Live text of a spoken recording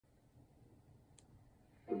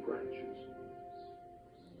branches.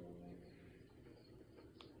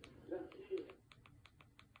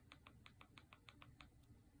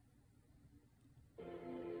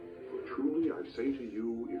 For truly I say to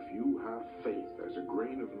you, if you have faith as a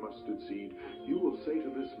grain of mustard seed, you will say to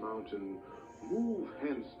this mountain, move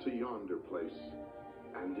hence to yonder place,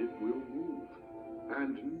 and it will move,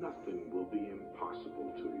 and nothing will be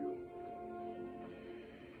impossible to you.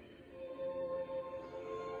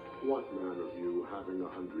 What man of you, having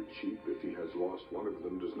 100 sheep, if he has lost one of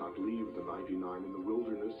them, does not leave the 99 in the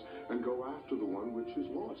wilderness, and go after the one which is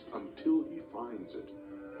lost, until he finds it?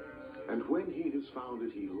 And when he has found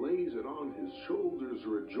it, he lays it on his shoulders,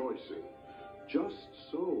 rejoicing. Just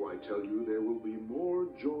so, I tell you, there will be more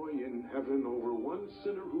joy in heaven over one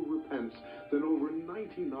sinner who repents than over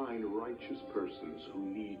 99 righteous persons who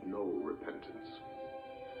need no repentance.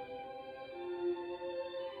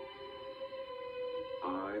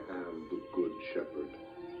 I am the good shepherd.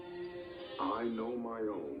 I know my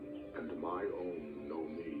own, and my own know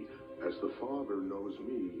me, as the Father knows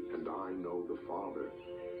me, and I know the Father.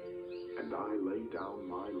 And I lay down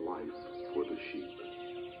my life for the sheep.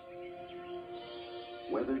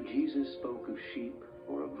 Whether Jesus spoke of sheep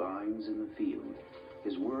or of vines in the field,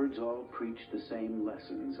 his words all preached the same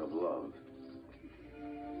lessons of love.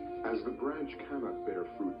 As the branch cannot bear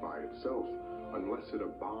fruit by itself unless it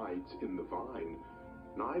abides in the vine,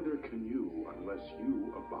 neither can you unless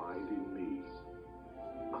you abide in me.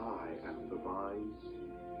 I am the vine,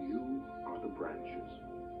 you are the branches.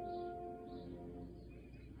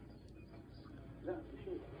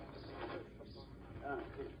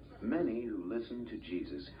 Many who listened to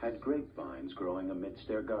Jesus had grapevines growing amidst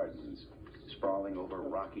their gardens, sprawling over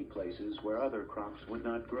rocky places where other crops would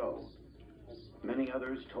not grow. Many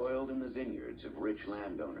others toiled in the vineyards of rich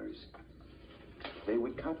landowners. They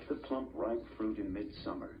would cut the plump, ripe fruit in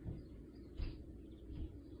midsummer.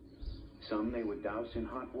 Some they would douse in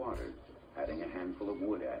hot water, adding a handful of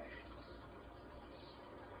wood ash.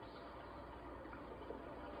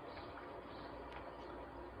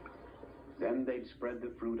 Then they'd spread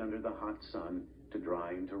the fruit under the hot sun to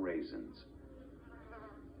dry into raisins.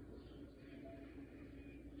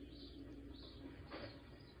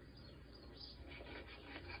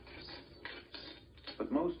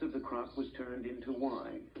 But most of the crop was turned into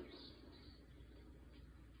wine.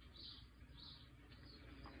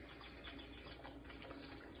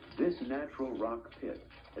 This natural rock pit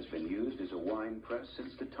has been used as a wine press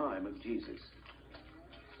since the time of Jesus.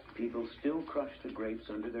 People still crush the grapes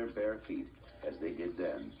under their bare feet as they did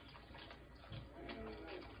then.